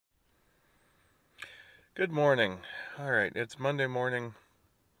Good morning. All right, it's Monday morning.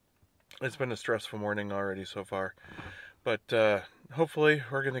 It's been a stressful morning already so far, but hopefully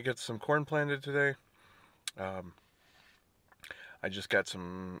we're going to get some corn planted today. Um, I just got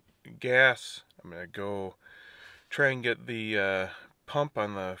some gas. I'm going to go try and get the pump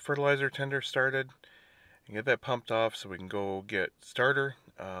on the fertilizer tender started and get that pumped off so we can go get starter.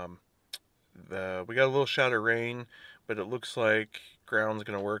 We got a little shot of rain, but it looks like ground's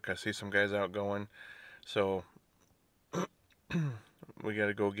going to work. I see some guys out going, so we got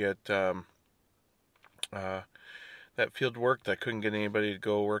to go get uh, that field worked. I couldn't get anybody to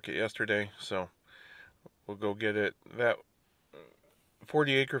go work it yesterday, so we'll go get it. That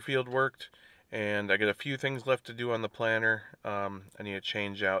 40-acre field worked, and I got a few things left to do on the planter. I need to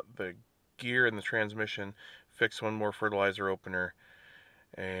change out the gear in the transmission, fix one more fertilizer opener,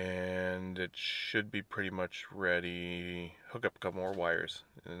 and it should be pretty much ready. Hook up a couple more wires,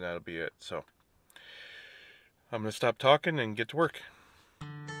 and that'll be it. So I'm going to stop talking and get to work.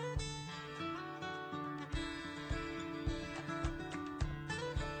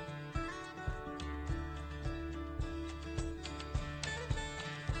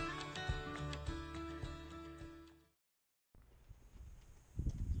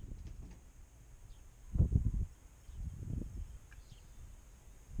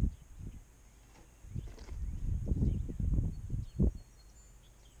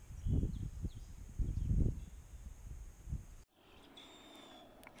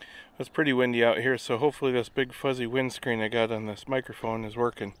 It's pretty windy out here, so hopefully this big fuzzy windscreen I got on this microphone is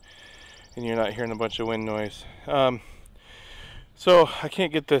working and you're not hearing a bunch of wind noise. So I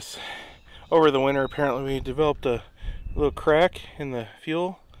can't get this over the winter. Apparently we developed a little crack in the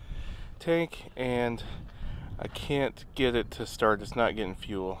fuel tank and I can't get it to start. It's not getting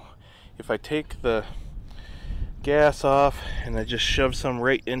fuel. If I take the gas off and I just shove some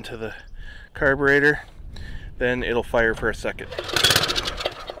right into the carburetor, then it'll fire for a second.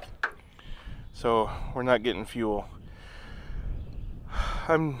 So we're not getting fuel.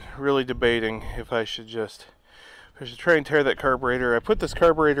 I'm really debating if I should try and tear that carburetor. I put this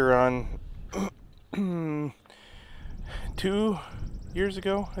carburetor on 2 years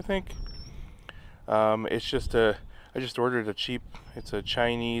ago, I think. It's just I just ordered a cheap, it's a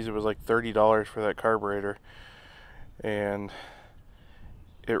Chinese, it was like $30 for that carburetor. And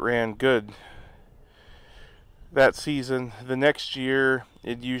it ran good that season. The next year,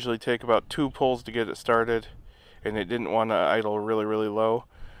 it'd usually take about 2 pulls to get it started, and it didn't want to idle really, really low.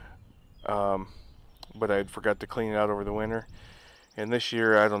 But I forgot to clean it out over the winter. And this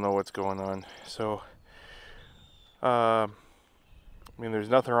year, I don't know what's going on. So, I mean, there's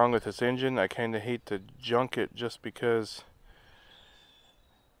nothing wrong with this engine. I kind of hate to junk it just because,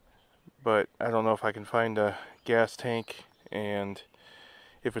 but I don't know if I can find a gas tank and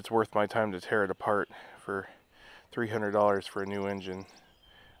if it's worth my time to tear it apart for $300 for a new engine.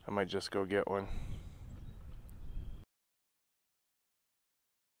 I might just go get one.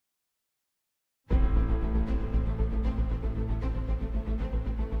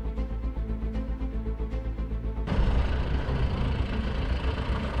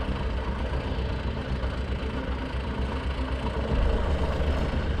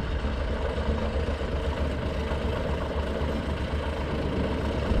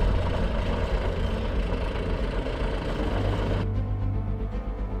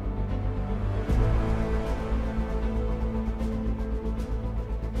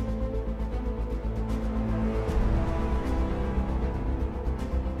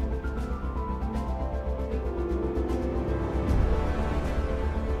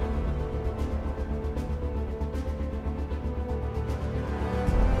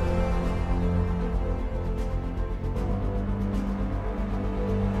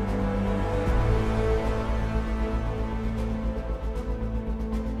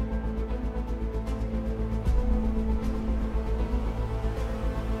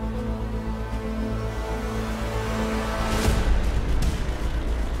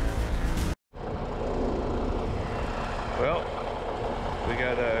 Well, we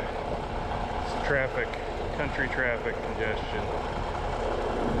got country traffic congestion.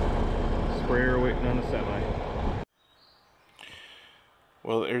 Sprayer waiting on a semi.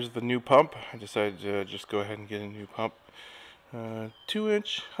 Well, there's the new pump. I decided to just go ahead and get a new pump.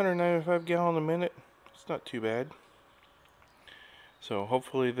 2-inch, 195 gallon a minute. It's not too bad. So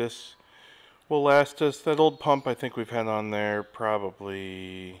hopefully this will last us. That old pump I think we've had on there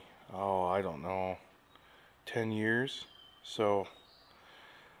probably, I don't know, 10 years. So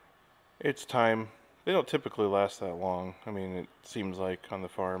it's time. They don't typically last that long. I mean, it seems like on the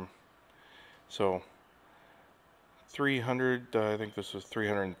farm. So 300, I think this was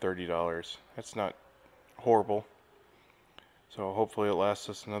 $330. That's not horrible. So hopefully it lasts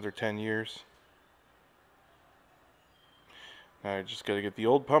us another 10 years. Now I just got to get the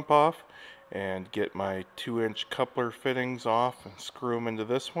old pump off and get my 2-inch coupler fittings off and screw them into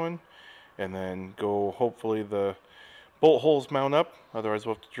this one, and then go, hopefully the bolt holes mount up, otherwise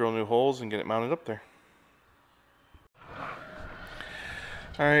we'll have to drill new holes and get it mounted up there.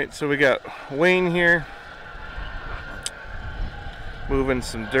 Alright, so we got Wayne here moving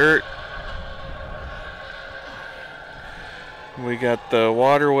some dirt. We got the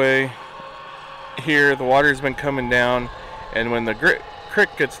waterway here. The water's been coming down, and when the creek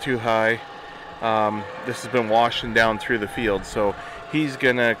gets too high, this has been washing down through the field, so he's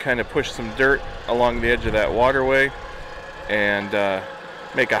gonna kind of push some dirt along the edge of that waterway and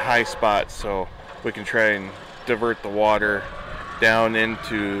make a high spot so we can try and divert the water down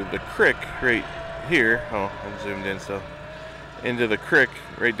into the creek right here. Oh, I'm zoomed in, so into the creek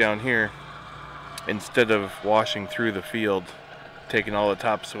right down here, instead of washing through the field, taking all the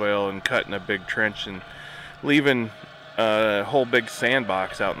topsoil and cutting a big trench and leaving a whole big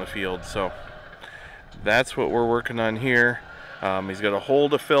sandbox out in the field. So that's what we're working on here. He's got a hole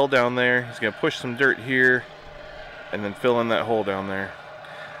to fill down there. He's going to push some dirt here and then fill in that hole down there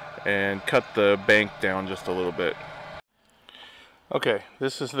and cut the bank down just a little bit. Okay,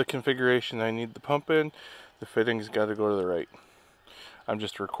 this is the configuration I need the pump in. The fitting's got to go to the right. I'm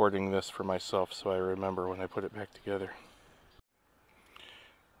just recording this for myself so I remember when I put it back together.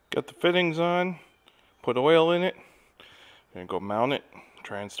 Got the fittings on, put oil in it, and go mount it,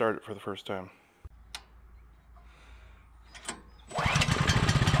 try and start it for the first time.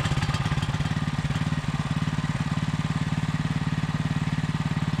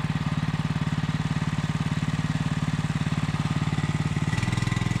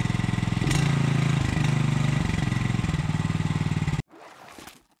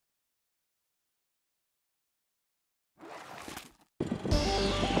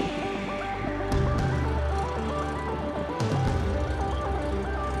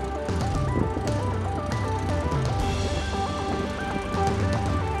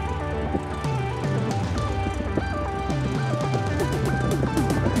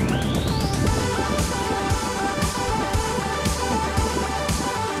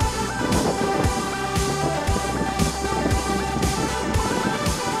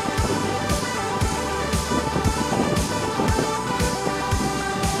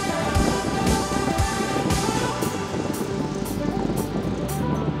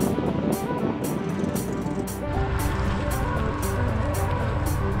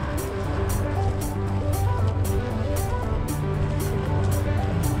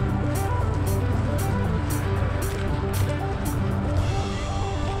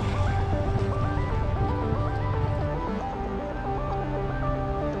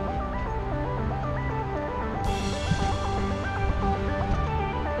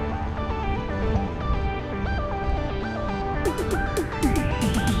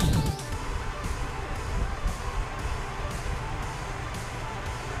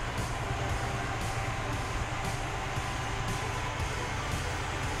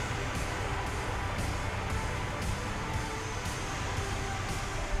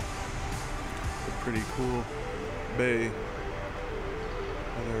 Pretty cool bay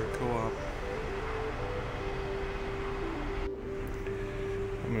of their co-op.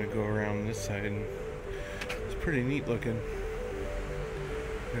 I'm gonna go around this side, and it's pretty neat looking.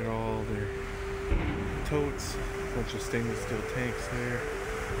 Got all their totes, a bunch of stainless steel tanks there.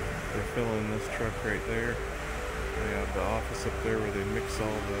 They're filling this truck right there. They have the office up there where they mix all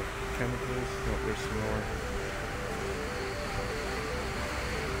the chemicals. Oh, there's some more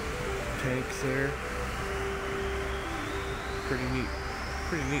tanks there. Pretty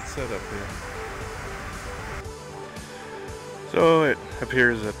neat setup here. So it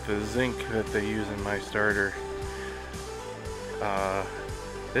appears that the zinc that they use in my starter,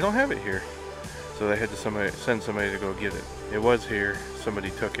 they don't have it here, so they had to send somebody to go get it. It was here,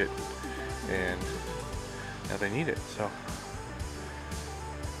 somebody took it, and now they need it. So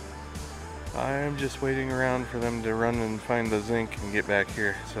I'm just waiting around for them to run and find the zinc and get back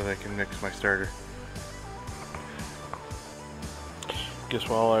here so they can mix my starter. Guess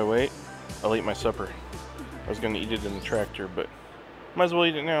while I wait, I'll eat my supper. I was going to eat it in the tractor, but might as well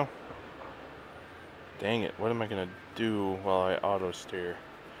eat it now. Dang it, what am I going to do while I auto steer?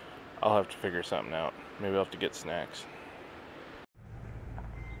 I'll have to figure something out. Maybe I'll have to get snacks.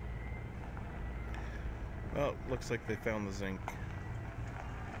 Well, looks like they found the zinc.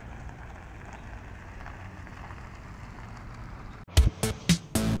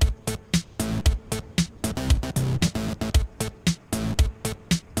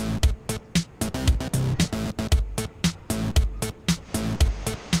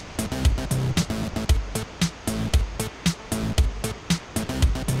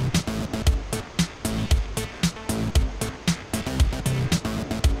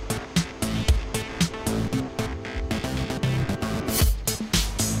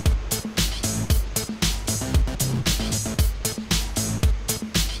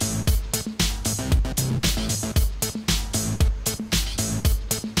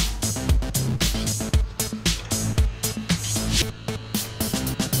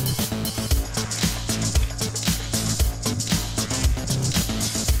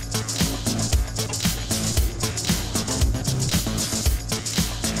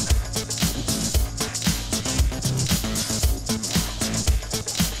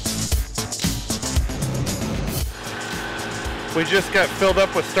 We just got filled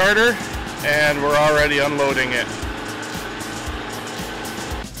up with starter and we're already unloading it.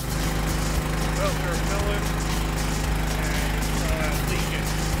 Well, we're filling and leaking.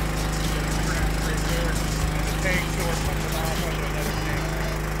 There's a crack right there on the tank, so we're pumping off onto another tank.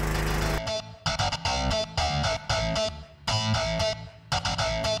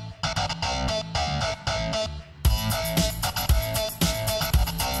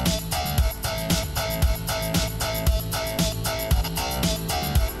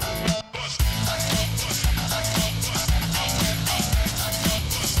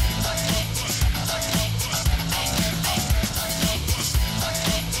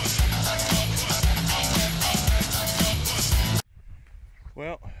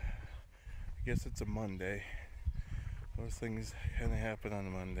 Well, I guess it's a Monday. Those things kind of happen on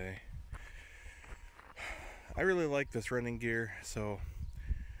a Monday. I really like this running gear, so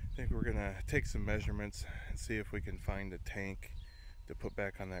I think we're gonna take some measurements and see if we can find a tank to put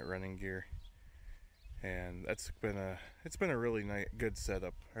back on that running gear. And it's been a really nice, good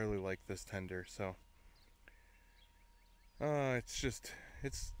setup. I really like this tender. So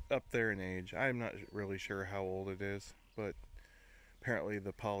it's up there in age. I'm not really sure how old it is, but apparently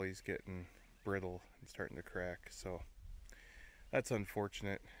the poly's getting brittle and starting to crack, so that's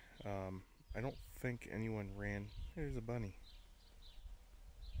unfortunate. I don't think anyone ran. There's a bunny.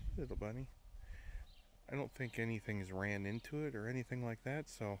 Little bunny. I don't think anything's ran into it or anything like that,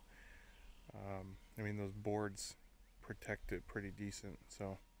 so I mean, those boards protect it pretty decent,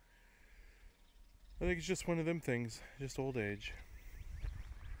 so I think it's just one of them things, just old age.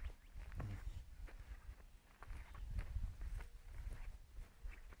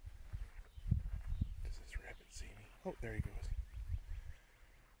 Oh, there he goes.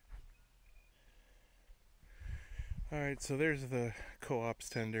 Alright, so there's the co-op's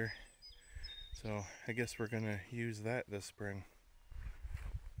tender. So I guess we're gonna use that this spring.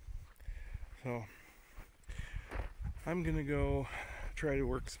 So I'm gonna go try to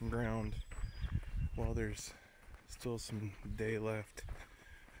work some ground while there's still some day left.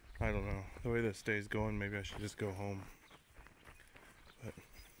 I don't know. The way this day's going, maybe I should just go home. But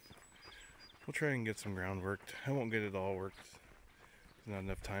we'll try and get some ground worked. I won't get it all worked. There's not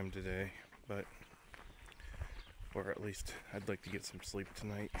enough time today, but or at least I'd like to get some sleep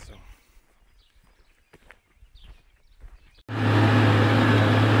tonight, so.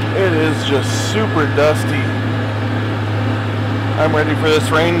 It is just super dusty. I'm ready for this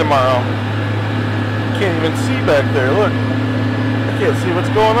rain tomorrow. Can't even see back there, look. I can't see what's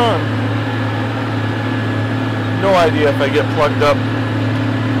going on. No idea if I get plugged up.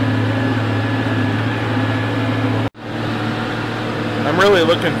 I'm really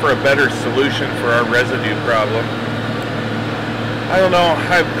looking for a better solution for our residue problem. I don't know,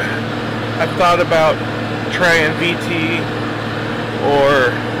 I've thought about trying VT,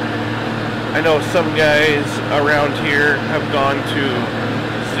 or I know some guys around here have gone to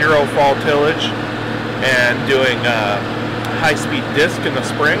zero fall tillage and doing high-speed disc in the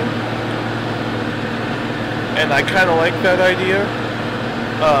spring, and I kind of like that idea.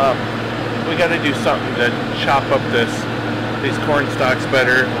 We got to do something to chop up these corn stalks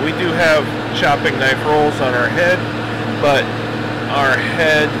better. We do have chopping knife rolls on our head, but our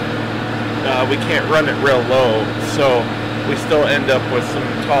head, we can't run it real low, so we still end up with some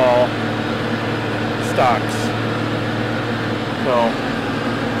tall stalks. So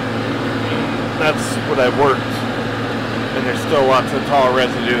that's what I've worked, and there's still lots of tall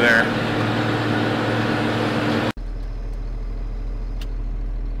residue there.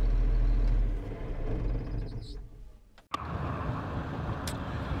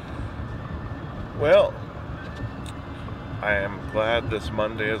 Well, I am glad this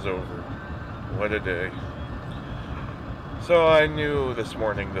Monday is over. What a day. So I knew this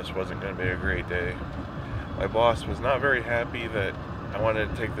morning this wasn't going to be a great day. My boss was not very happy that I wanted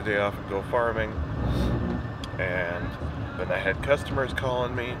to take the day off and go farming. And then I had customers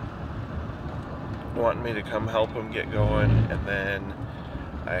calling me, wanting me to come help them get going. And then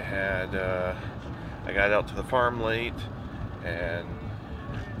I got out to the farm late and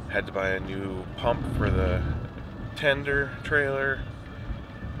had to buy a new pump for the tender trailer,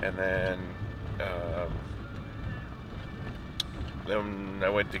 and then I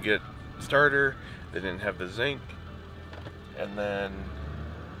went to get starter. They didn't have the zinc, and then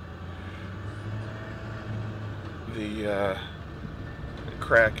the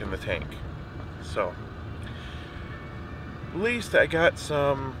crack in the tank. So at least I got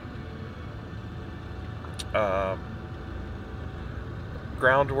some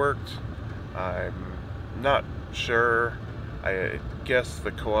ground worked. I'm not sure. I guess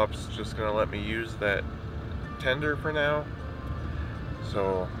the co-op's just gonna let me use that tender for now.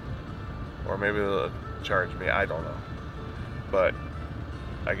 So, or maybe they'll charge me, I don't know. But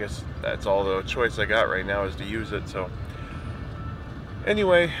I guess that's all the choice I got right now is to use it. So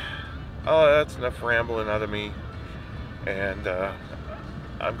anyway, that's enough rambling out of me, and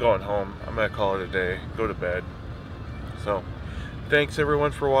I'm going home. I'm gonna call it a day, go to bed. So thanks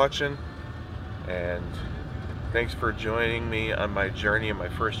everyone for watching, and thanks for joining me on my journey in my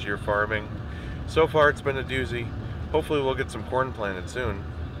first year farming. So far it's been a doozy. Hopefully we'll get some corn planted soon.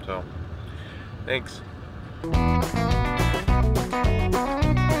 So thanks.